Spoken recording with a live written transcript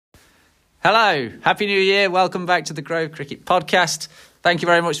Hello, Happy New Year. Welcome back to the Grove Cricket Podcast. Thank you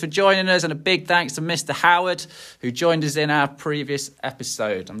very much for joining us, and a big thanks to Mr. Howard, who joined us in our previous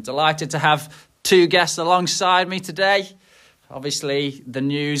episode. I'm delighted to have two guests alongside me today. Obviously, the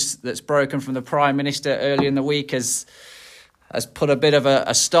news that's broken from the Prime Minister earlier in the week has put a bit of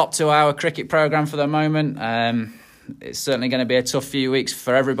a stop to our cricket programme for the moment. It's certainly going to be a tough few weeks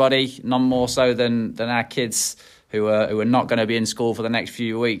for everybody, none more so than our kids who are not going to be in school for the next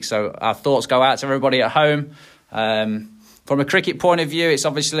few weeks. So our thoughts go out to everybody at home. From a cricket point of view, it's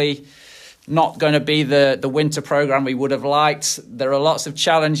obviously not going to be the winter programme we would have liked. There are lots of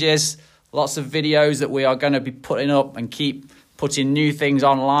challenges, lots of videos that we are going to be putting up and keep putting new things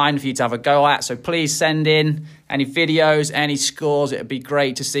online for you to have a go at. So please send in any videos, any scores. It would be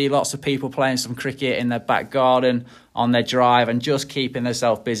great to see lots of people playing some cricket in their back garden, on their drive, and just keeping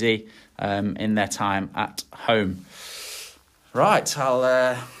themselves busy in their time at home. Right,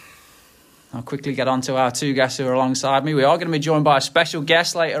 I'll quickly get on to our two guests who are alongside me. We are going to be joined by a special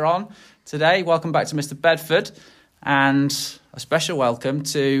guest later on today. Welcome back to Mr. Bedford, and a special welcome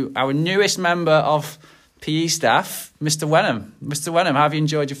to our newest member of PE staff, Mr. Wenham. Mr. Wenham, how have you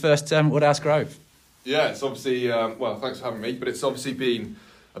enjoyed your first term at Woodhouse Grove? Yeah, it's obviously thanks for having me. But it's obviously been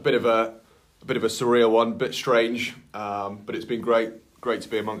a bit of a surreal one, a bit strange. But it's been great to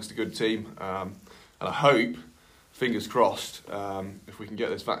be amongst a good team. And I hope, fingers crossed, if we can get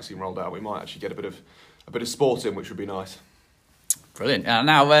this vaccine rolled out, we might actually get a bit of sport in, which would be nice. Brilliant.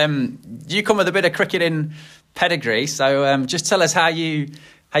 Now, you come with a bit of cricketing pedigree, so just tell us how you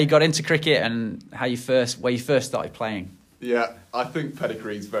got into cricket and where you first started playing. Yeah, I think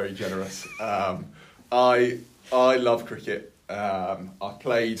pedigree is very generous. I love cricket. I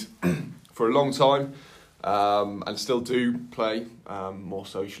played for a long time and still do play more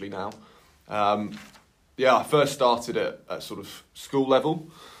socially now. I first started at sort of school level.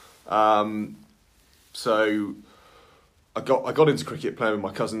 So I got into cricket playing with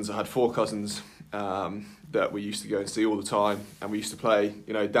my cousins. I had 4 cousins that we used to go and see all the time, and we used to play,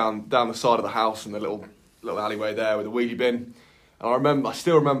 down the side of the house in the little alleyway there with a wheelie bin. And I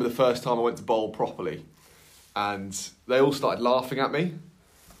still remember the first time I went to bowl properly, and they all started laughing at me,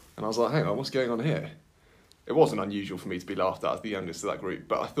 and I was like, hang on, what's going on here? It wasn't unusual for me to be laughed at as the youngest of that group,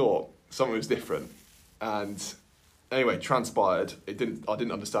 but I thought something was different. And anyway, transpired, I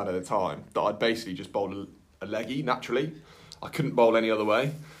didn't understand at the time that I'd basically just bowled a leggy naturally. I couldn't bowl any other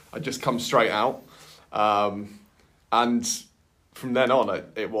way. I'd just come straight out. And from then on,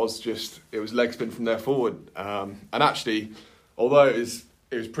 it was leg spin from there forward. And actually, although it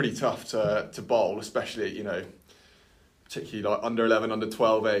was pretty tough to bowl, especially particularly like under 11, under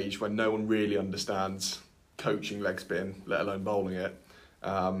 12 age, when no one really understands coaching leg spin, let alone bowling it.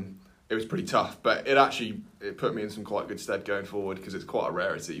 It was pretty tough, but it put me in some quite good stead going forward, because it's quite a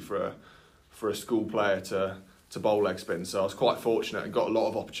rarity for a school player to bowl leg spin. So I was quite fortunate and got a lot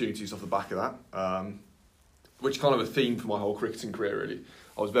of opportunities off the back of that, which kind of a theme for my whole cricketing career, really.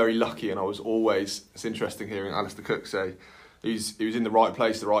 I was very lucky, and I was always, it's interesting hearing Alistair Cook say he was in the right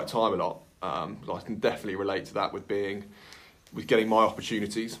place at the right time a lot. I can definitely relate to that with getting my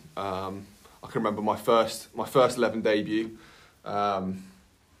opportunities. I can remember my first 11 debut.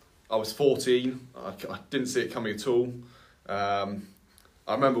 I was 14. I didn't see it coming at all. I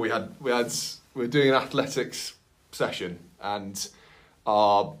remember we were doing an athletics session, and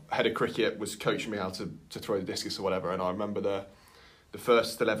our head of cricket was coaching me how to throw the discus or whatever. And I remember the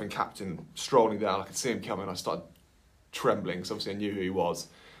first 11 captain strolling down. I could see him coming. I started trembling because obviously I knew who he was.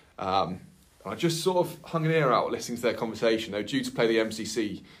 I just sort of hung an ear out listening to their conversation. They were due to play the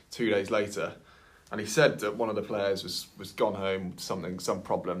MCC 2 days later, and he said that one of the players was gone home with some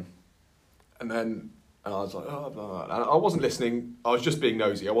problem. And I was like, oh, blah, blah. And I wasn't listening. I was just being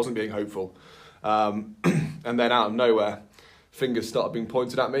nosy. I wasn't being hopeful. And then out of nowhere, fingers started being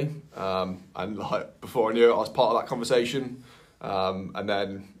pointed at me. And like before I knew it, I was part of that conversation. And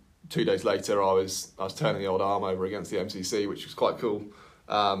then 2 days later, I was turning the old arm over against the MCC, which was quite cool.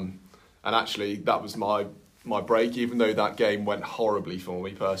 And actually, that was my break. Even though that game went horribly for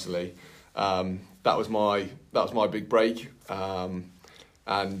me personally, that was my big break.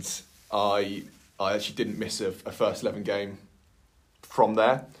 And I actually didn't miss a first 11 game from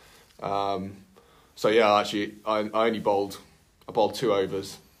there. So yeah, actually I only bowled 2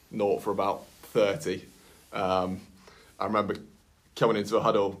 overs, 0 for about 30. I remember coming into a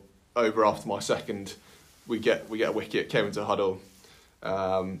huddle over after my second, we get a wicket, came into a huddle,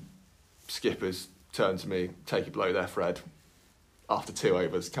 skippers turned to me, take it below there Fred, after 2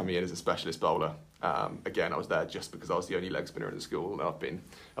 overs coming in as a specialist bowler. Again, I was there just because I was the only leg spinner in the school, and I've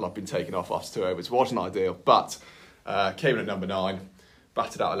been taken off after 2 overs. It wasn't ideal, but came in at number 9,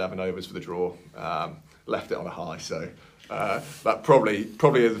 batted out 11 overs for the draw, left it on a high. So that probably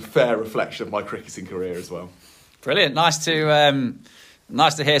is a fair reflection of my cricketing career as well. Brilliant. Nice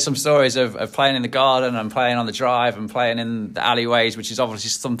to hear some stories of playing in the garden and playing on the drive and playing in the alleyways, which is obviously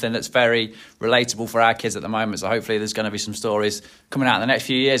something that's very relatable for our kids at the moment. So hopefully there's going to be some stories coming out in the next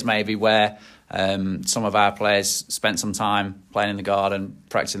few years maybe where some of our players spent some time playing in the garden,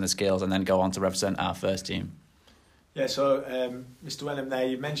 practicing the skills, and then go on to represent our first team. Yeah, so Mr. Wenham there,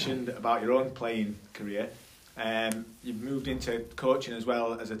 you mentioned about your own playing career. You've moved into coaching as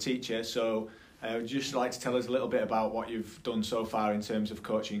well as a teacher, so would you just like to tell us a little bit about what you've done so far in terms of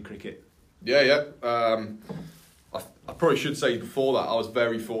coaching cricket? Yeah. I probably should say before that I was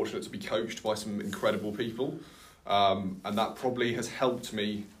very fortunate to be coached by some incredible people, and that probably has helped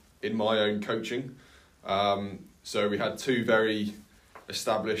me in my own coaching. So we had two very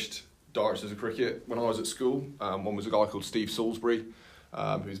established directors of cricket when I was at school. One was a guy called Steve Salisbury,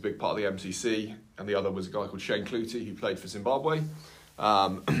 who's a big part of the MCC, and the other was a guy called Shane Clutie, who played for Zimbabwe.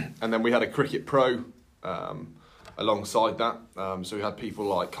 And then we had a cricket pro alongside that. So we had people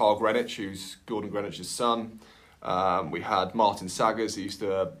like Carl Greenwich, who's Gordon Greenwich's son. We had Martin Saggers, who used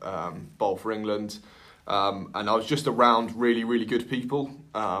to bowl for England. And I was just around really, really good people.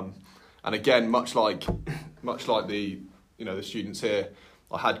 And again, much like the students here,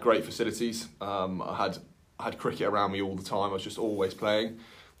 I had great facilities. I had cricket around me all the time. I was just always playing.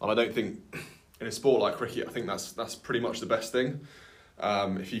 And I don't think in a sport like cricket, I think that's pretty much the best thing.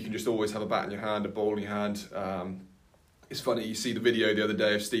 If you can just always have a bat in your hand, a ball in your hand. It's funny, you see the video the other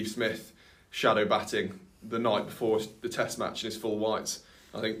day of Steve Smith shadow batting the night before the test match in his full whites.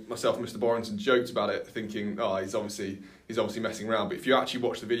 I think myself and Mr. Borrington joked about it, thinking, he's obviously messing around. But if you actually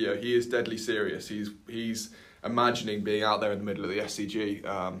watch the video, he is deadly serious. He's imagining being out there in the middle of the SCG.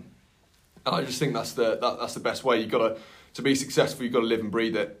 And I just think that's the best way. You've got to be successful, you've got to live and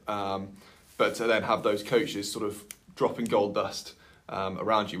breathe it. But to then have those coaches sort of dropping gold dust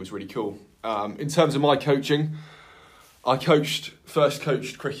around you was really cool. In terms of my coaching, I first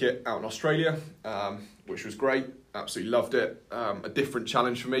coached cricket out in Australia, which was great. Absolutely loved it. A different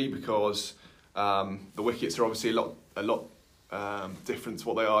challenge for me because the wickets are obviously a lot different to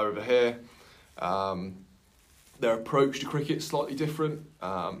what they are over here. Their approach to cricket is slightly different.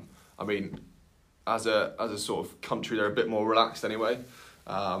 I mean, as a sort of country, they're a bit more relaxed anyway.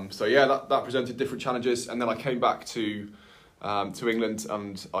 So yeah, that presented different challenges. And then I came back to England,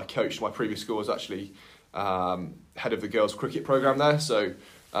 and I coached my previous school. I was actually head of the girls' cricket programme there. So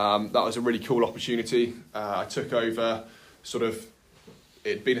that was a really cool opportunity. I took over, it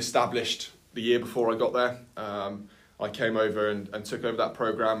had been established the year before I got there. I came over and took over that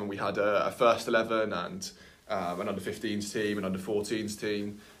programme, and we had a first 11 and an under-15s team, an under-14s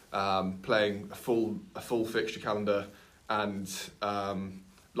team, playing a full fixture calendar, and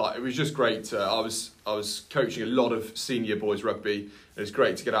it was just great. I was coaching a lot of senior boys rugby. It was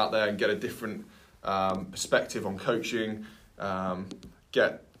great to get out there and get a different perspective on coaching,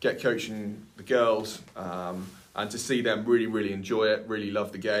 get coaching the girls, and to see them really, really enjoy it, really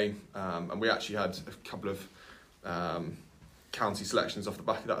love the game. And we actually had a couple of county selections off the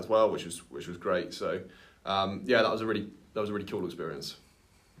back of that as well, which was great. So that was a really cool experience.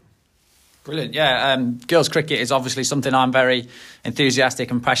 Brilliant. Yeah, girls' cricket is obviously something I'm very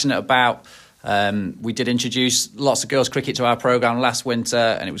enthusiastic and passionate about. We did introduce lots of girls' cricket to our programme last winter,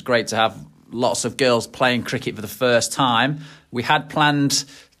 and it was great to have lots of girls playing cricket for the first time. We had planned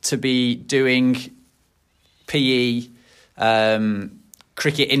to be doing PE,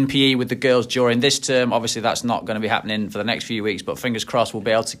 cricket in PE with the girls during this term. Obviously, that's not going to be happening for the next few weeks, but fingers crossed we'll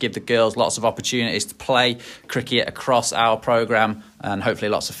be able to give the girls lots of opportunities to play cricket across our programme, and hopefully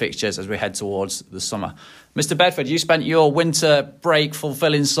lots of fixtures as we head towards the summer. Mr. Bedford, you spent your winter break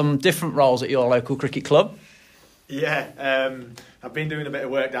fulfilling some different roles at your local cricket club. Yeah, I've been doing a bit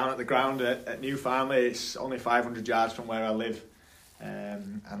of work down at the ground at New Farmley. It's only 500 yards from where I live.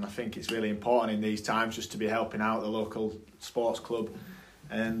 And I think it's really important in these times just to be helping out the local sports club.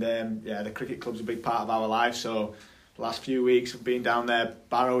 And the cricket club's a big part of our life. So the last few weeks I've been down there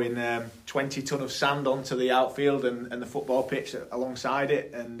barrowing 20 tonne of sand onto the outfield and the football pitch alongside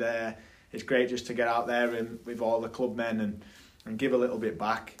it. And it's great just to get out there and with all the club men and give a little bit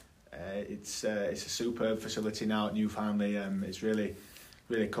back. It's a superb facility now at New Farmley. It's really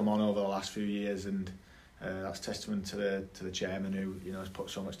come on over the last few years, and that's testament to the chairman who has put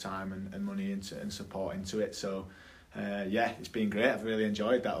so much time and money into and support into it. So it's been great. I've really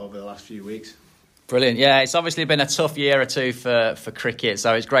enjoyed that over the last few weeks. Brilliant. Yeah, it's obviously been a tough year or two for cricket,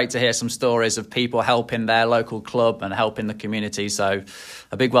 so it's great to hear some stories of people helping their local club and helping the community. So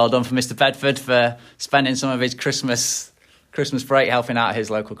a big well done for Mr. Bedford for spending some of his Christmas Christmas break helping out his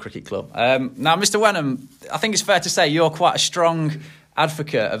local cricket club. Now, Mr. Wenham, I think it's fair to say you're quite a strong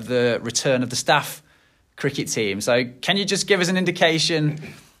advocate of the return of the staff cricket team. So can you just give us an indication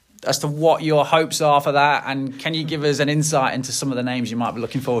as to what your hopes are for that, and can you give us an insight into some of the names you might be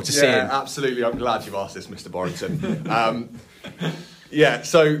looking forward to seeing? Yeah, absolutely. I'm glad you've asked this, Mr. Borrington.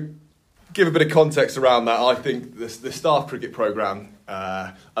 So give a bit of context around that. I think the staff cricket programme,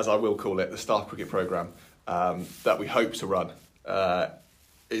 as I will call it, the staff cricket programme that we hope to run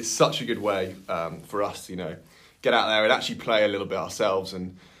is such a good way for us to, get out there and actually play a little bit ourselves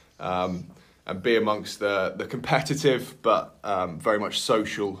and be amongst the competitive but very much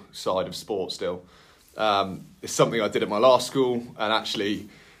social side of sport still. It's something I did at my last school, and actually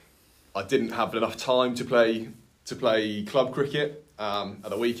I didn't have enough time to play club cricket at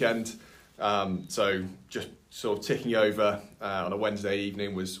the weekend. So just sort of ticking over on a Wednesday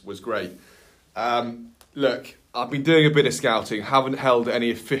evening was great. Look, I've been doing a bit of scouting, haven't held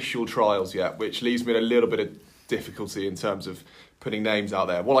any official trials yet, which leaves me in a little bit of difficulty in terms of putting names out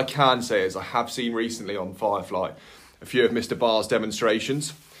there. What I can say is I have seen recently on Firefly a few of Mr. Barr's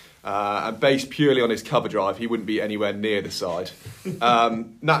demonstrations, and based purely on his cover drive, he wouldn't be anywhere near the side.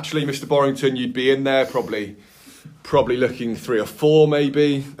 Naturally, Mr. Borrington, you'd be in there probably looking 3 or 4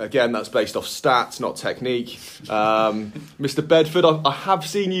 maybe. Again, that's based off stats, not technique. Mr. Bedford, I have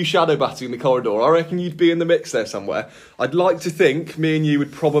seen you shadow batting in the corridor. I reckon you'd be in the mix there somewhere. I'd like to think me and you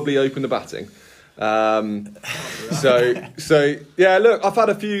would probably open the batting. So yeah, look, I've had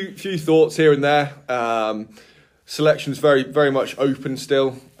a few thoughts here and there. Selection's very, very much open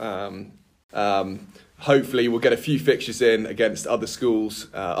still. Hopefully we'll get a few fixtures in against other schools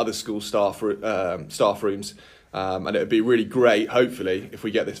staff rooms. And it would be really great, hopefully, if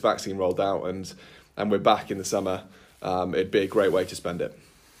we get this vaccine rolled out and we're back in the summer. It'd be a great way to spend it.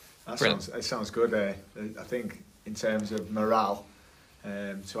 It sounds good. I think in terms of morale,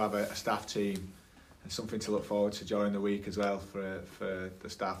 to have a staff team and something to look forward to during the week as well for the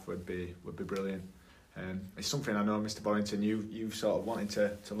staff would be brilliant. It's something I know, Mr. Borrington, you've sort of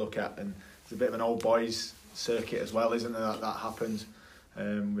wanted to look at, and it's a bit of an old boys circuit as well, isn't it? That happens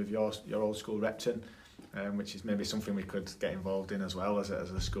with your old school Repton. Which is maybe something we could get involved in as well as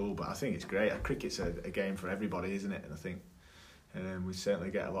a school. But I think it's great. Cricket's a game for everybody, isn't it? And I think we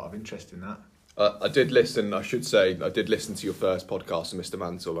certainly get a lot of interest in that. I did listen to your first podcast with Mr.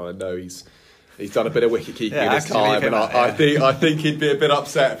 Mansell, and I know he's done a bit of wicket keeping in his time, and I think he'd be a bit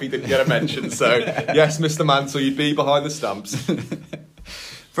upset if he didn't get a mention. So yes, Mr. Mansell, you'd be behind the stumps.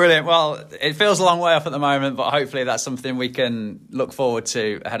 Brilliant. Well, it feels a long way off at the moment, but hopefully that's something we can look forward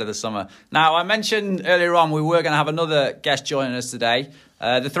to ahead of the summer. Now, I mentioned earlier on we were going to have another guest joining us today.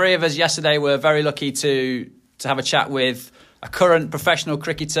 The three of us yesterday were very lucky to have a chat with a current professional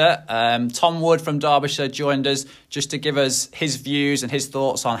cricketer. Tom Wood from Derbyshire joined us just to give us his views and his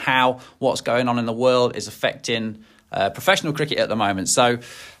thoughts on how what's going on in the world is affecting professional cricket at the moment. So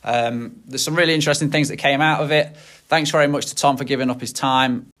there's some really interesting things that came out of it. Thanks very much to Tom for giving up his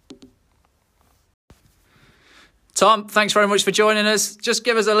time. Tom, thanks very much for joining us. Just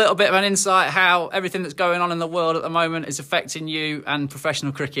give us a little bit of an insight how everything that's going on in the world at the moment is affecting you and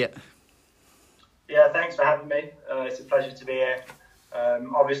professional cricket. Yeah, thanks for having me. It's a pleasure to be here.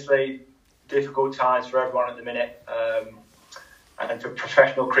 Obviously, difficult times for everyone at the minute. And for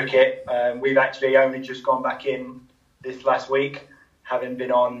professional cricket, we've actually only just gone back in this last week, having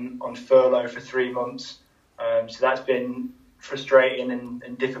been on furlough for 3 months. So that's been frustrating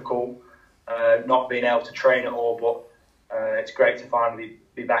and difficult, not being able to train at all, but it's great to finally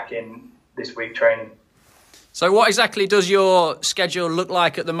be back in this week training. So what exactly does your schedule look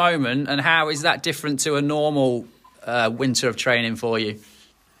like at the moment, and how is that different to a normal winter of training for you?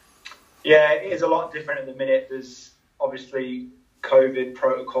 Yeah, it is a lot different at the minute. There's obviously COVID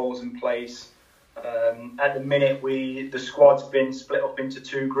protocols in place. At the minute, the squad's been split up into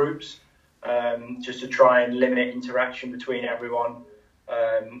 2 groups. Just to try and limit interaction between everyone.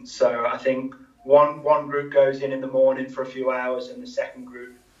 So I think one group goes in the morning for a few hours, and the second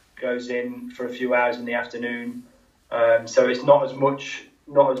group goes in for a few hours in the afternoon. So it's not as much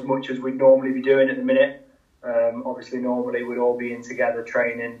as we'd normally be doing at the minute. Obviously, normally we'd all be in together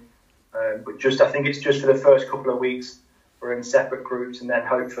training, but I think it's just for the first couple of weeks we're in separate groups, and then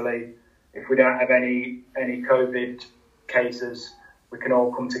hopefully, if we don't have any COVID cases, we can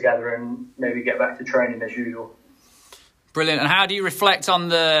all come together and maybe get back to training as usual. Brilliant. And how do you reflect on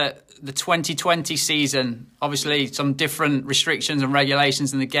the 2020 season? Obviously, some different restrictions and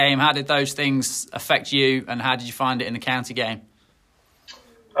regulations in the game. How did those things affect you, and how did you find it in the county game?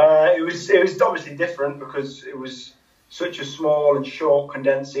 It was obviously different because it was such a small and short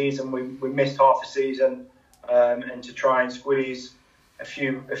condensed season. We missed half a season. and to try and squeeze a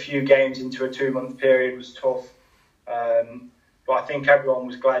few games into a 2-month period was tough. But I think everyone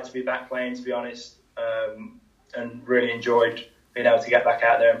was glad to be back playing, to be honest, and really enjoyed being able to get back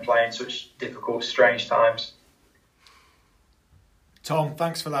out there and play in such difficult, strange times. Tom,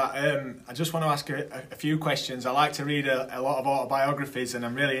 thanks for that. I just want to ask a few questions. I like to read a lot of autobiographies, and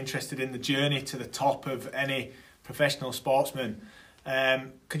I'm really interested in the journey to the top of any professional sportsman.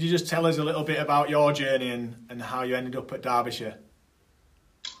 Could you just tell us a little bit about your journey and how you ended up at Derbyshire?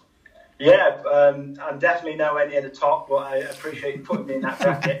 Yeah, I'm definitely nowhere near the top, but I appreciate you putting me in that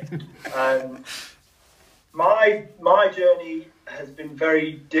bracket. My journey has been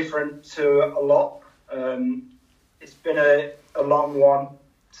very different to a lot. It's been a long one,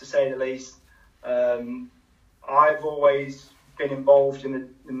 to say the least. I've always been involved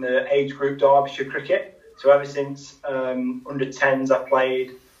in the age group Derbyshire cricket. So ever since under 10s I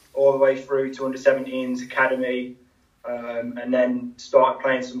played all the way through to under 17s academy, and then started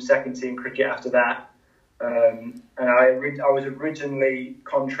playing some second team cricket after that. And I was originally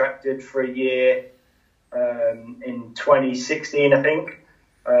contracted for a year in 2016, I think.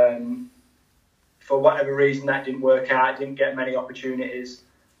 For whatever reason, that didn't work out. I didn't get many opportunities,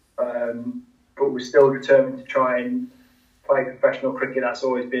 but was still determined to try and play professional cricket. That's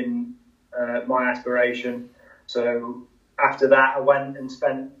always been my aspiration. So after that, I went and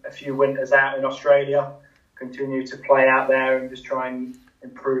spent a few winters out in Australia, continued to play out there and just try and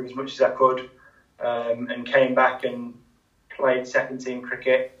improve as much as I could, and came back and played second team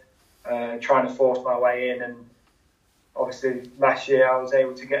cricket, trying to force my way in. And obviously last year I was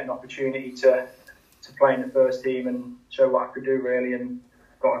able to get an opportunity to play in the first team and show what I could do, really, and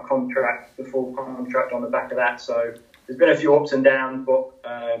got a contract, the full contract on the back of that. So there's been a few ups and downs, but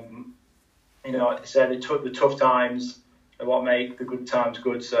like I said, the tough times are what make the good times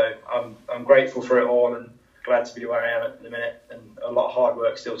good. So I'm grateful for it all and glad to be where I am at the minute, and a lot of hard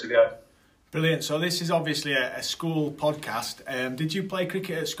work still to go. Brilliant. So this is obviously a school podcast. Did you play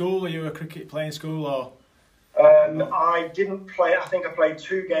cricket at school? Are you a cricket playing school or? I didn't play. I think I played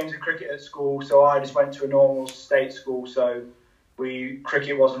 2 games of cricket at school, so I just went to a normal state school. So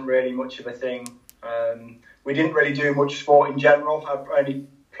cricket wasn't really much of a thing. We didn't really do much sport in general. I only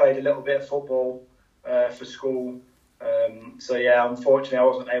played a little bit of football for school. So yeah, unfortunately, I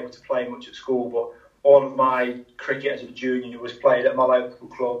wasn't able to play much at school. But all of my cricket as a junior was played at my local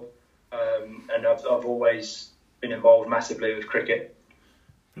club, and I've always been involved massively with cricket.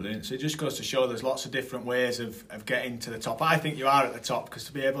 Brilliant. So it just goes to show there's lots of different ways of getting to the top. I think you are at the top, because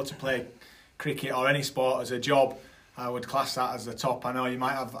to be able to play cricket or any sport as a job, I would class that as the top. I know you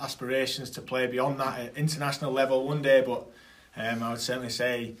might have aspirations to play beyond that at international level one day, but I would certainly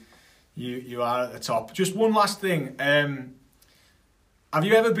say you are at the top. Just one last thing. Have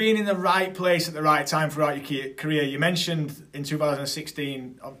you ever been in the right place at the right time throughout your career? You mentioned in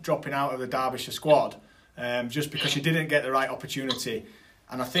 2016 dropping out of the Derbyshire squad just because you didn't get the right opportunity.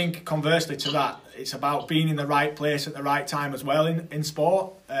 And I think conversely to that, it's about being in the right place at the right time as well in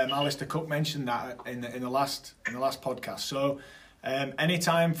sport. Alistair Cook mentioned that in the last podcast. So any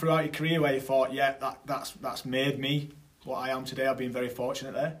time throughout your career where you thought, yeah, that's made me what I am today, I've been very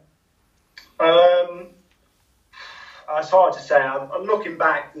fortunate there? It's hard to say. I'm looking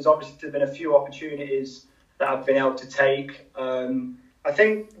back, there's obviously been a few opportunities that I've been able to take. I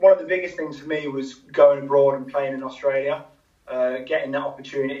think one of the biggest things for me was going abroad and playing in Australia. Getting that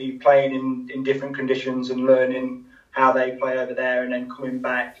opportunity, playing in different conditions and learning how they play over there, and then coming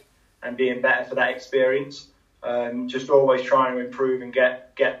back and being better for that experience. Just always trying to improve and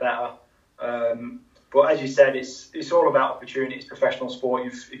get better. But as you said, it's all about opportunity. It's professional sport.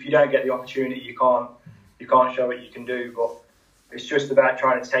 If you don't get the opportunity, you can't show what you can do. But it's just about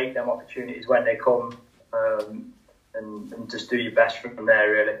trying to take them opportunities when they come, and just do your best from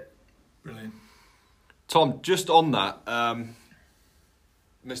there, really. Brilliant. Tom, just on that,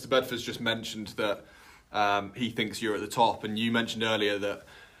 Mr. Bedford's just mentioned that he thinks you're at the top, and you mentioned earlier that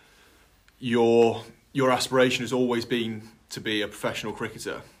your aspiration has always been to be a professional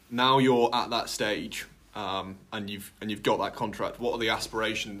cricketer. Now you're at that stage, and you've got that contract. What are the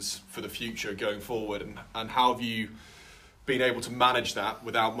aspirations for the future going forward, and how have you been able to manage that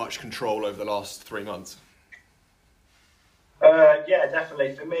without much control over the last 3 months? Yeah,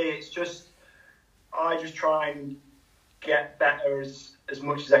 definitely. For me, it's just I just try and get better as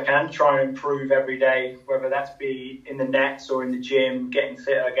much as I can, try and improve every day, whether that's be in the nets or in the gym, getting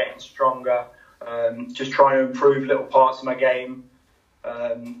fitter, getting stronger, just trying to improve little parts of my game.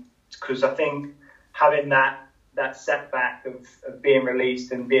 Because I think having that setback of being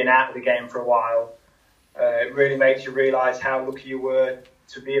released and being out of the game for a while, it really makes you realise how lucky you were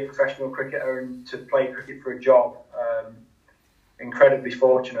to be a professional cricketer and to play cricket for a job. Incredibly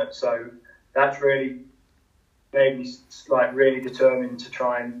fortunate. So that's really made me like really determined to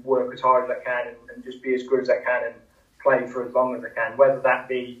try and work as hard as I can and just be as good as I can and play for as long as I can. Whether that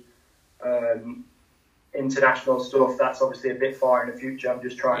be international stuff, that's obviously a bit far in the future. I'm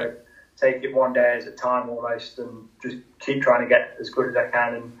just trying to take it one day at a time almost, and just keep trying to get as good as I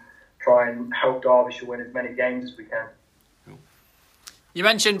can and try and help Derbyshire win as many games as we can. You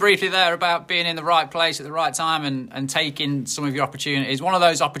mentioned briefly there about being in the right place at the right time and taking some of your opportunities. One of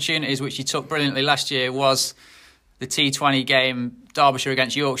those opportunities which you took brilliantly last year was the T20 game, Derbyshire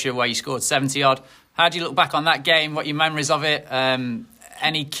against Yorkshire, where you scored 70-odd. How do you look back on that game? What are your memories of it?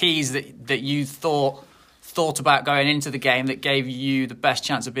 Any keys that you thought about going into the game that gave you the best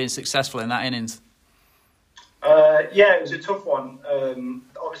chance of being successful in that innings? Yeah, it was a tough one.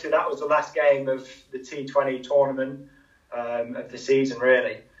 Obviously, that was the last game of the T20 tournament of the season,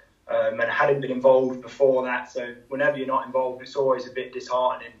 really. And I hadn't been involved before that, so whenever you're not involved, it's always a bit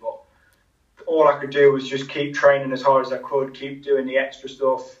disheartening. But all I could do was just keep training as hard as I could, keep doing the extra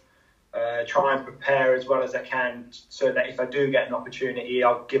stuff, try and prepare as well as I can, so that if I do get an opportunity,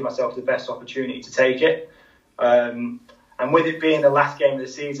 I'll give myself the best opportunity to take it. And with it being the last game of the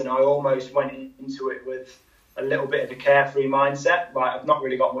season, I almost went into it with a little bit of a carefree mindset. Like, I've not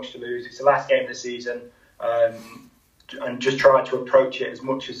really got much to lose. It's the last game of the season, and just tried to approach it as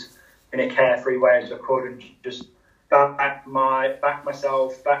much as in a carefree way as I could, and just back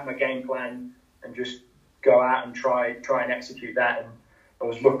myself, back my game plan, and just go out and try and execute that. And I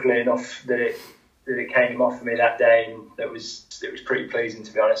was lucky enough that it came off for me that day, and it was pretty pleasing,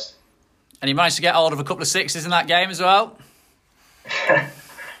 to be honest. And you managed to get hold of a couple of sixes in that game as well?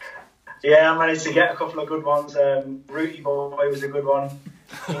 Yeah, I managed to get a couple of good ones. Rooty Boy was a good one.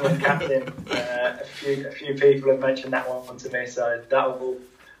 England captain. A few people have mentioned that one to me, so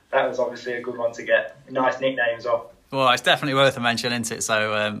that was obviously a good one to get. A nice nickname as well. Well, it's definitely worth a mention, isn't it?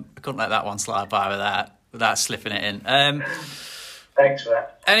 So I couldn't let that one slide by without slipping it in. Thanks for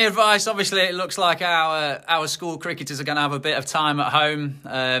that. Any advice? Obviously, it looks like our school cricketers are going to have a bit of time at home.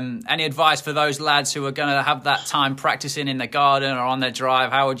 Any advice for those lads who are going to have that time practicing in the garden or on their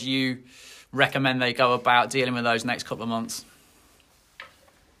drive? How would you recommend they go about dealing with those next couple of months?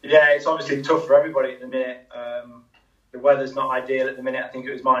 Yeah, it's obviously tough for everybody at the minute. The weather's not ideal at the minute. I think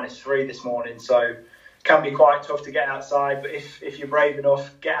it was -3 this morning, so it can be quite tough to get outside. But if you're brave enough,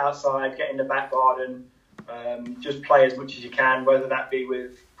 get outside, get in the back garden. Just play as much as you can, whether that be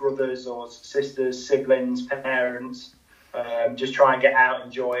with brothers or sisters, siblings, parents. Just try and get out,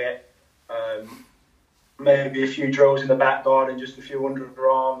 enjoy it. Maybe a few drills in the back garden, just a few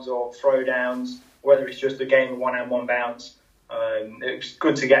underarms or throwdowns, whether it's just a game of one hand, one bounce. It's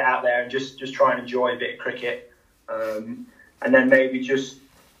good to get out there and just try and enjoy a bit of cricket. And then maybe just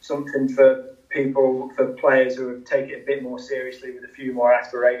something for players who take it a bit more seriously with a few more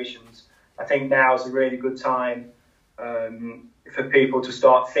aspirations. I think now is a really good time for people to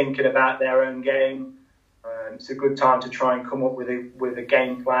start thinking about their own game. It's a good time to try and come up with a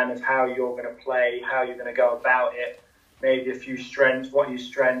game plan of how you're going to play, how you're going to go about it, maybe a few strengths, what are your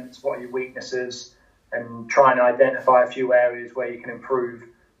strengths, what are your weaknesses, and try and identify a few areas where you can improve,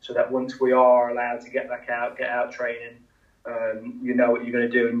 so that once we are allowed to get back out, get out training, you know what you're going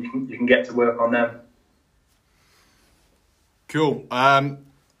to do, and you can get to work on them. Cool.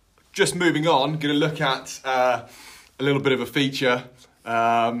 Just moving on, going to look at a little bit of a feature.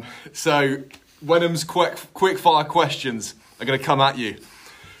 So Wenham's quick fire questions are going to come at you.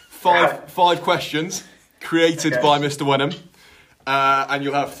 Five questions created by Mr. Wenham, and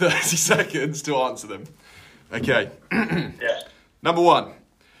you'll have 30 seconds to answer them. Okay. Yeah. Number 1,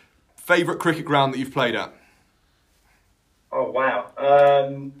 favourite cricket ground that you've played at? Oh, wow.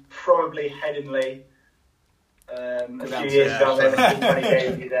 Probably Headingley. A few years ago, I went to 20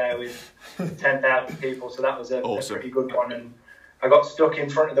 games there with 10,000 people, so that was awesome. a pretty good one. And I got stuck in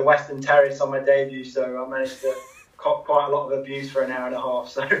front of the Western Terrace on my debut, so I managed to cop quite a lot of abuse for an hour and a half.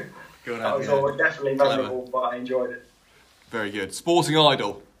 So that was all definitely memorable, but I enjoyed it. Very good. Sporting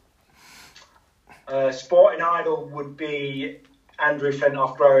idol? Sporting idol would be Andrew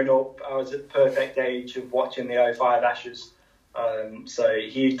Flintoff. Growing up, I was at the perfect age of watching the 05 Ashes, so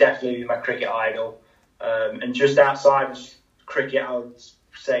he'd definitely be my cricket idol. And just outside of cricket, I would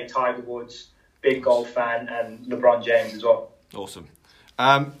say Tiger Woods, big golf fan, and LeBron James as well. Awesome.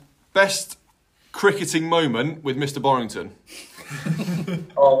 Best cricketing moment with Mr. Borrington?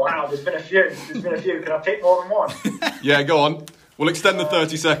 Oh, wow, there's been a few. Can I pick more than one? Yeah, go on. We'll extend the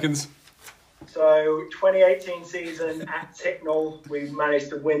 30 seconds. So, 2018 season at Ticknell, we managed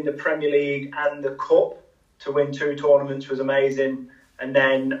to win the Premier League and the Cup. To win 2 tournaments was amazing. And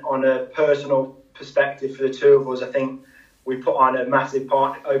then on a personal perspective for the two of us, I think we put on a massive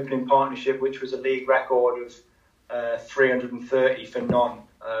opening partnership, which was a league record of 330 for none.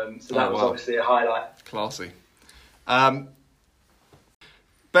 So that was obviously a highlight. Classy.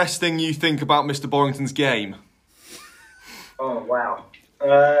 Best thing you think about Mr. Borrington's game? Oh, wow.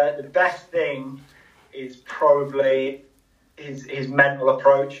 The best thing is probably his mental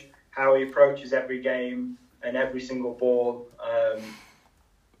approach, how he approaches every game and every single ball.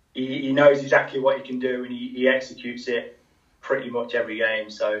 He knows exactly what he can do, and he executes it pretty much every game.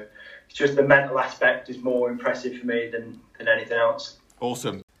 So it's just the mental aspect is more impressive for me than anything else.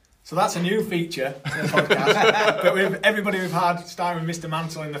 Awesome. So that's a new feature to the podcast. But with everybody we've had, starting with Mr.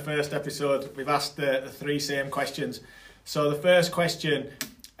 Mansell in the first episode, we've asked the three same questions. So the first question,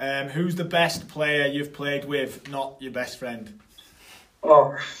 who's the best player you've played with, not your best friend?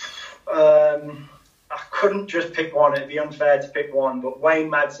 Oh, I couldn't just pick one. It'd be unfair to pick one, but Wayne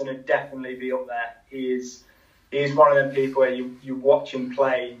Madsen would definitely be up there. He's one of them people where you watch him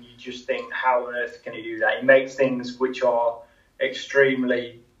play and you just think, how on earth can he do that? He makes things which are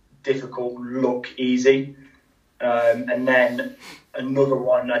extremely difficult look easy. And then another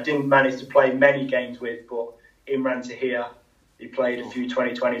one, I didn't manage to play many games with, but Imran Tahir, he played a few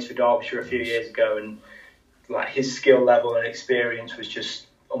 2020s for Derbyshire a few years ago, and like his skill level and experience was just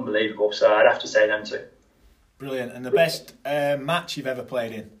unbelievable. So I'd have to say them two. Brilliant. And the best match you've ever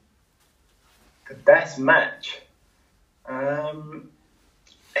played in? The best match?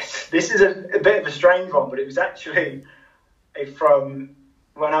 This is a bit of a strange one, but it was actually from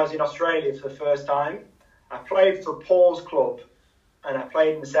when I was in Australia for the first time. I played for Paul's club and I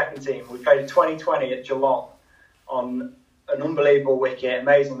played in the second team. We played a 2020 at Geelong on an unbelievable wicket,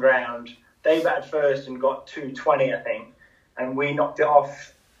 amazing ground. They batted first and got 220, I think, and we knocked it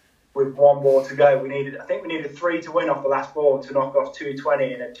off with one ball to go. I think we needed 3 to win off the last ball to knock off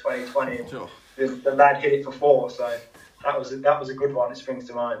 220 in a 2020. Sure. The lad hit it for 4, so that was a good one. It springs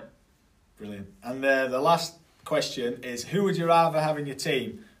to mind. Brilliant. And the last question is, who would you rather have in your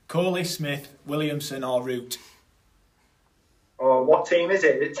team? Coley, Smith, Williamson or Root? Or what team is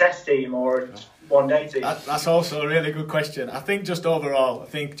it? Is it a test team or a one-day team? That's also a really good question. I think just overall,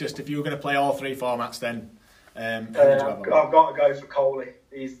 just if you were going to play all 3 formats, then I've got to go for Coley.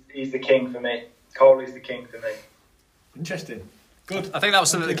 He's the king for me. Coley's the king for me. Interesting. Good. I think that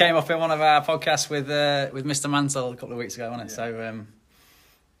was something that came up in one of our podcasts with Mr. Mansell a couple of weeks ago, wasn't it?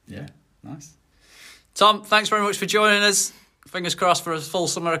 Yeah. So, nice. Tom, thanks very much for joining us. Fingers crossed for a full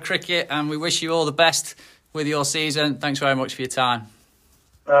summer of cricket, and we wish you all the best with your season. Thanks very much for your time.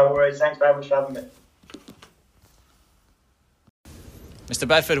 No worries. Thanks very much for having me. Mr.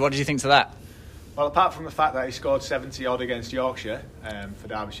 Bedford, what did you think to that? Well, apart from the fact that he scored 70 odd against Yorkshire for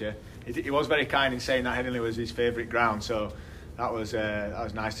Derbyshire, he was very kind in saying that Headingley was his favourite ground. So that was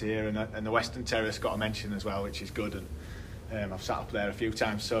nice to hear, and the Western Terrace got a mention as well, which is good. And I've sat up there a few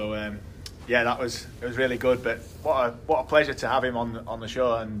times, so it was really good. But what a pleasure to have him on the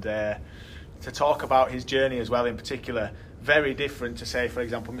show and to talk about his journey as well. In particular, very different to say, for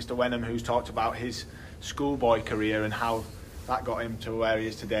example, Mr. Wenham, who's talked about his schoolboy career and how that got him to where he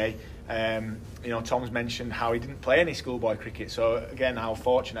is today. Tom's mentioned how he didn't play any schoolboy cricket, so again, how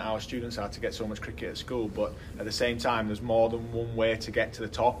fortunate our students are to get so much cricket at school. But at the same time, there's more than one way to get to the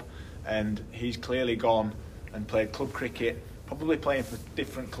top, and he's clearly gone and played club cricket, probably playing for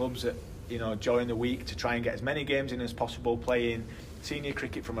different clubs during the week to try and get as many games in as possible, playing senior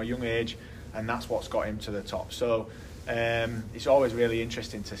cricket from a young age, and that's what's got him to the top. So it's always really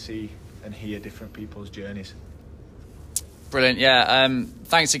interesting to see and hear different people's journeys. Brilliant, yeah.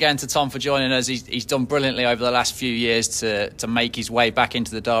 Thanks again to Tom for joining us. He's done brilliantly over the last few years to make his way back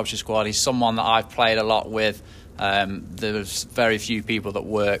into the Derbyshire squad. He's someone that I've played a lot with. There's very few people that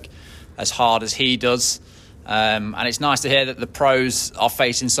work as hard as he does. And it's nice to hear that the pros are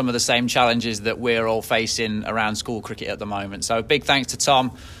facing some of the same challenges that we're all facing around school cricket at the moment. So big thanks to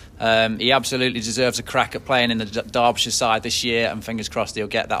Tom. He absolutely deserves a crack at playing in the Derbyshire side this year, and fingers crossed he'll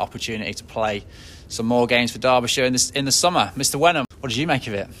get that opportunity to play some more games for Derbyshire in the summer. Mr. Wenham, what did you make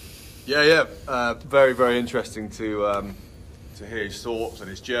of it? Yeah. Very, very interesting to hear his thoughts and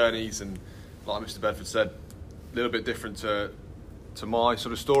his journeys, and like Mr. Bedford said, a little bit different to my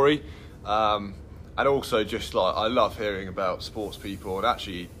sort of story. And also just like, I love hearing about sports people and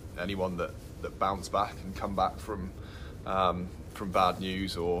actually anyone that bounce back and come back from bad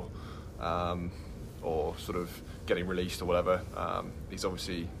news or sort of getting released or whatever. He's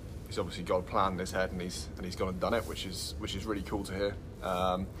obviously got a plan in his head, and he's gone and done it, which is really cool to hear.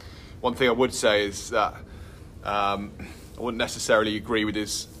 One thing I would say is that I wouldn't necessarily agree with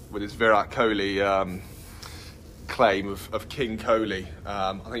his Virat Kohli claim of King Coley.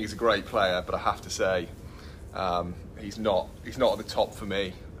 I think he's a great player, but I have to say he's not at the top for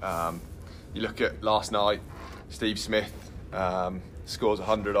me. You look at last night, Steve Smith scores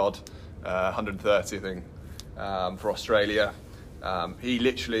 100 odd, 130 I think, for Australia. He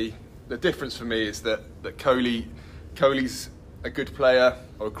literally, the difference for me is that Coley's a good player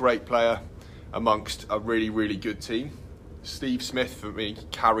or a great player amongst a really, really good team. Steve Smith for me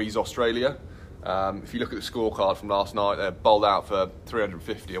carries Australia. If you look at the scorecard from last night, they're bowled out for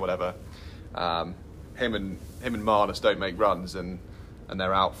 350 or whatever. Him and Marnus don't make runs, and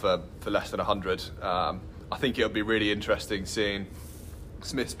they're out for less than 100. I think it'll be really interesting seeing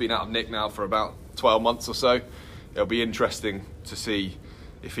Smith's been out of nick now for about 12 months or so. It'll be interesting to see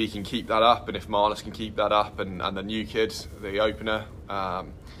if he can keep that up, and if Marnus can keep that up, and the new kid, the opener,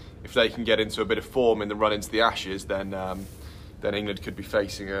 if they can get into a bit of form in the run into the Ashes, then England could be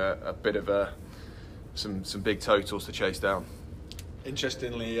facing a bit of some big totals to chase down.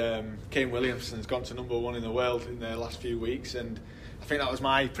 Interestingly, Kane Williamson's gone to #1 in the world in the last few weeks, and I think that was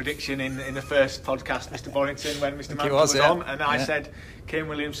my prediction in the first podcast, Mr. Borrington, when Mr. Manford was on, and I said Kane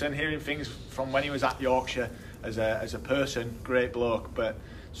Williamson, hearing things from when he was at Yorkshire as a person, great bloke, but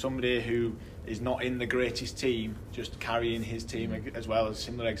somebody who is not in the greatest team, just carrying his team as well, as a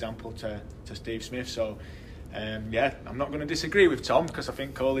similar example to Steve Smith. So I'm not going to disagree with Tom, because I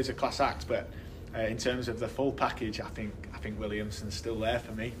think Coley's a class act, but in terms of the full package, I think Williamson's still there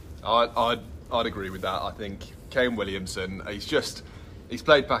for me. I'd agree with that. I think Kane Williamson, he's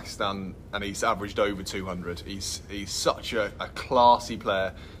played Pakistan and he's averaged over 200. He's such a classy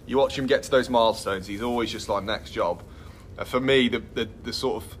player. You watch him get to those milestones, he's always just like, next job. For me, the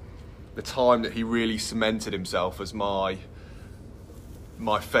sort of the time that he really cemented himself as my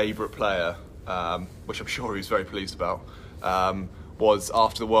favourite player, which I'm sure he was very pleased about, was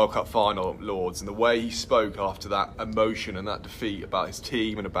after the World Cup final at Lords, and the way he spoke after that emotion and that defeat about his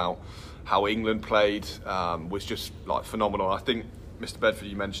team and about how England played was just like phenomenal. I think, Mr. Bedford,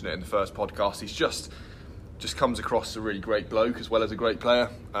 you mentioned it in the first podcast, he's just comes across as a really great bloke as well as a great player.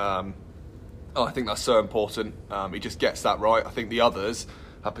 I think that's so important. He just gets that right. I think the others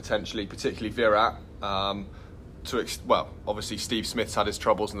have potentially, particularly Virat, obviously Steve Smith's had his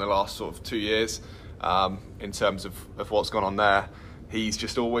troubles in the last sort of 2 years in terms of what's gone on there. He's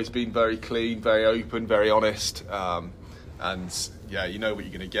just always been very clean, very open, very honest, and yeah, you know what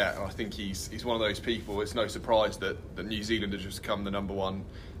you're going to get. And I think he's one of those people. It's no surprise that New Zealand has just become the #1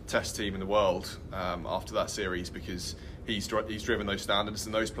 Test team in the world after that series, because he's driven those standards,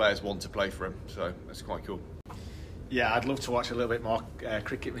 and those players want to play for him. So that's quite cool. Yeah, I'd love to watch a little bit more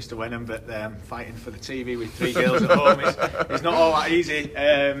cricket, Mr. Wenham, but fighting for the TV with 3 girls at home is not all that easy.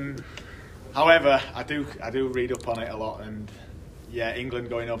 However, I do read up on it a lot, and yeah, England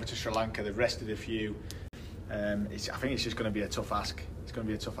going over to Sri Lanka, they've rested a few. I think it's just going to be a tough ask. It's going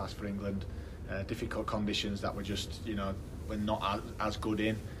to be a tough ask for England. Difficult conditions that we're not as good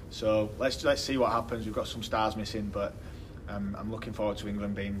in. So let's see what happens. We've got some stars missing, but I'm looking forward to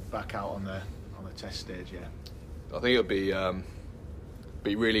England being back out on the Test stage. Yeah. I think it'll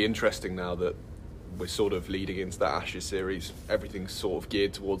be really interesting now that we're sort of leading into that Ashes series. Everything's sort of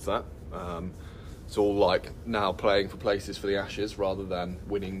geared towards that. It's all like now playing for places for the Ashes rather than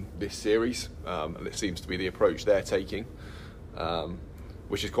winning this series, and it seems to be the approach they're taking,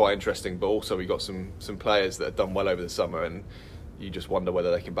 which is quite interesting. But also we've got some players that have done well over the summer, and you just wonder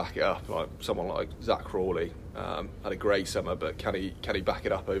whether they can back it up. Like someone like Zach Crawley had a great summer, but can he back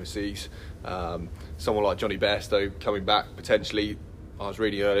it up overseas? Someone like Johnny Bairstow coming back potentially. I was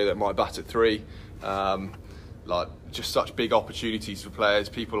reading earlier that might bat at 3. Like just such big opportunities for players.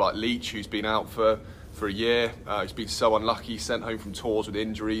 People like Leach, who's been out for a year, he's been so unlucky, sent home from tours with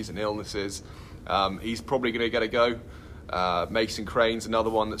injuries and illnesses. He's probably going to get a go. Mason Crane's another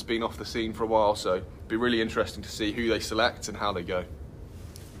one that's been off the scene for a while, so it'll be really interesting to see who they select and how they go.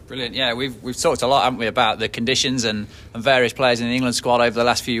 Brilliant. Yeah, we've talked a lot, haven't we, about the conditions and various players in the England squad over the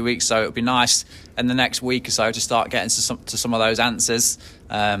last few weeks. So it'll be nice in the next week or so to start getting to some of those answers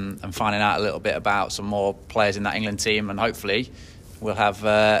and finding out a little bit about some more players in that England team. And hopefully we'll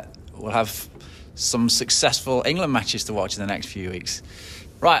have some successful England matches to watch in the next few weeks.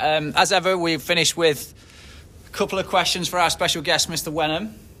 Right, as ever, we've finished with a couple of questions for our special guest, Mr.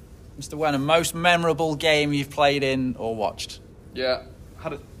 Wenham. Mr. Wenham, most memorable game you've played in or watched? Yeah,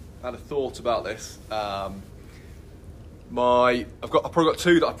 had a thought about this. I've probably got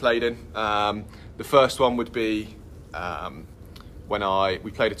 2 that I played in. The first one would be when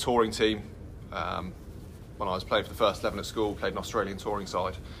we played a touring team. When I was playing for the first 11 at school, played an Australian touring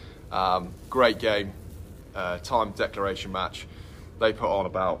side. Great game, timed declaration match. They put on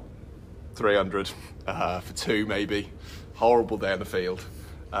about 300 for 2 maybe. Horrible day on the field.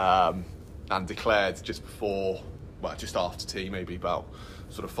 And declared just after tea, maybe about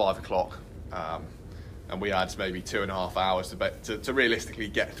sort of 5 o'clock. And we had maybe 2.5 hours to realistically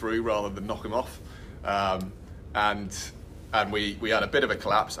get through rather than knock them off. And we had a bit of a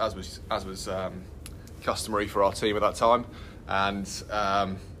collapse, as was customary for our team at that time. And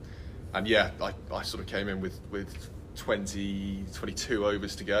yeah, I sort of came in with 22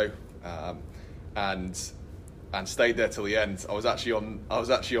 overs to go, and stayed there till the end. I was actually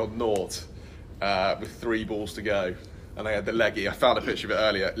on naught with 3 balls to go, and I had the leggy. I found a picture of it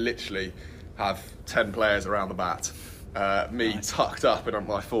earlier. Literally, have 10 players around the bat. Me nice. Tucked up in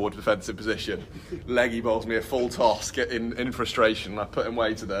my forward defensive position. Leggy bowls me a full toss, get in frustration. I put him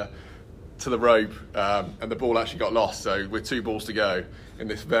way to the rope, and the ball actually got lost. So with 2 balls to go in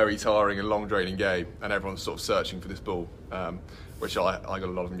this very tiring and long draining game, and everyone's sort of searching for this ball, which I got a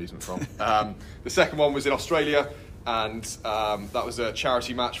lot of amusement from. The second one was in Australia, and that was a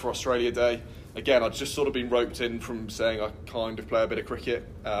charity match for Australia Day. Again, I'd just sort of been roped in from saying I kind of play a bit of cricket,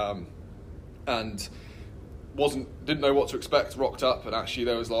 and didn't know what to expect. Rocked up, and actually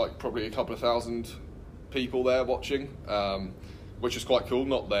there was like probably a couple of thousand people there watching, which was quite cool.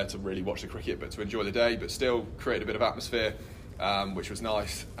 Not there to really watch the cricket, but to enjoy the day, but still create a bit of atmosphere, which was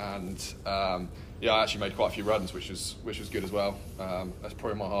nice. And yeah, I actually made quite a few runs, which was good as well. That's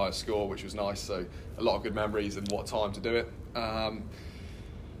probably my highest score, which was nice. So a lot of good memories and what time to do it.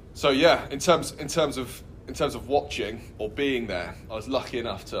 So yeah, in terms of watching or being there, I was lucky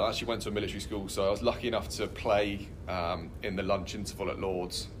enough to. I actually went to a military school, so I was lucky enough to play in the lunch interval at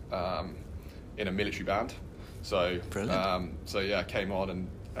Lord's in a military band. So so yeah, I came on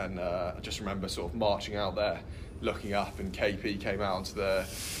and I just remember sort of marching out there, looking up, and KP came out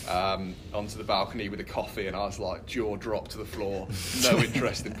onto the balcony with a coffee, and I was like jaw dropped to the floor, no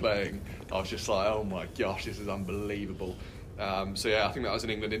interest in playing. I was just like, oh my gosh, this is unbelievable. So yeah, I think that was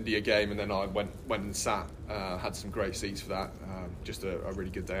an England-India game, and then I went and sat, had some great seats for that. Just a really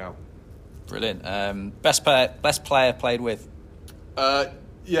good day out. Brilliant. Best player played with?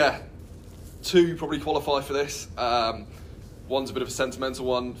 Yeah, 2 probably qualify for this. One's a bit of a sentimental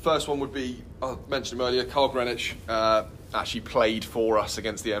one. First one would be, I mentioned him earlier, Carl Greenwich. Actually played for us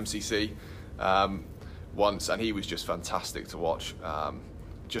against the MCC once, and he was just fantastic to watch.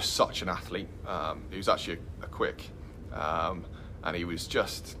 Just such an athlete. He was actually a quick. And he was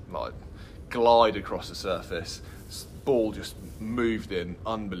just like glide across the surface. Ball just moved in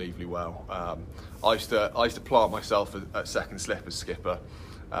unbelievably well. I used to plant myself at second slip as skipper.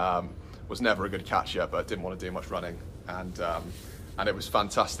 Was never a good catcher, but didn't want to do much running. And it was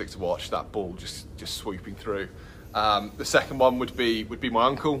fantastic to watch that ball just swooping through. The second one would be my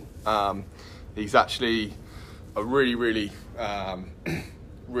uncle. He's actually a really really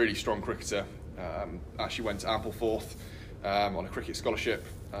strong cricketer. Actually went to Ampleforth on a cricket scholarship,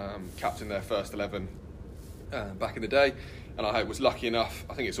 captain their first 11 back in the day, and I was lucky enough.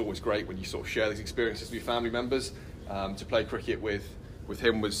 I think it's always great when you sort of share these experiences with your family members. To play cricket with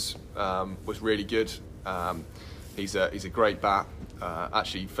him was really good. He's a great bat.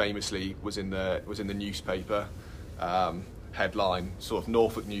 Actually, famously was in the newspaper headline, sort of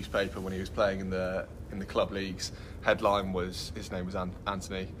Norfolk newspaper, when he was playing in the club leagues. Headline was his name was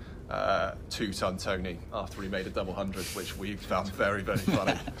Anthony. 2-ton Tony, after he made a double 100, which we found very, very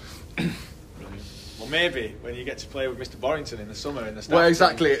funny. Well, maybe when you get to play with Mr. Borrington in the summer in the well,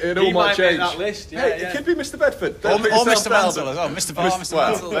 exactly, it all might change. Make that list. Yeah, hey, it could be Mr. Bedford. Or Mr. Mansell as well. Mr. Barr, Mr.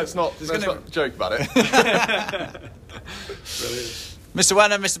 Mansell. Let's not joke about it. Brilliant. Mr.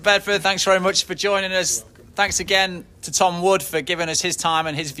 Wenham, Mr. Bedford, thanks very much for joining us. Thanks again to Tom Wood for giving us his time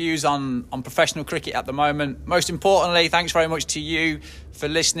and his views on professional cricket at the moment. Most importantly, thanks very much to you for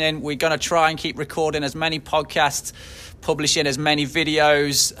listening. We're going to try and keep recording as many podcasts, publishing as many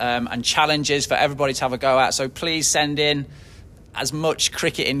videos and challenges for everybody to have a go at. So please send in as much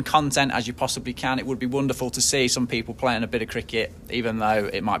cricketing content as you possibly can. It would be wonderful to see some people playing a bit of cricket, even though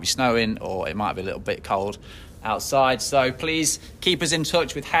it might be snowing or it might be a little bit cold outside. So please keep us in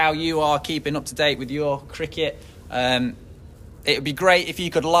touch with how you are keeping up to date with your cricket. It would be great if you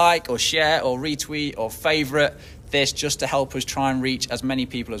could like or share or retweet or favourite this, just to help us try and reach as many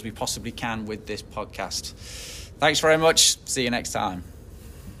people as we possibly can with this podcast. Thanks very much. See you next time.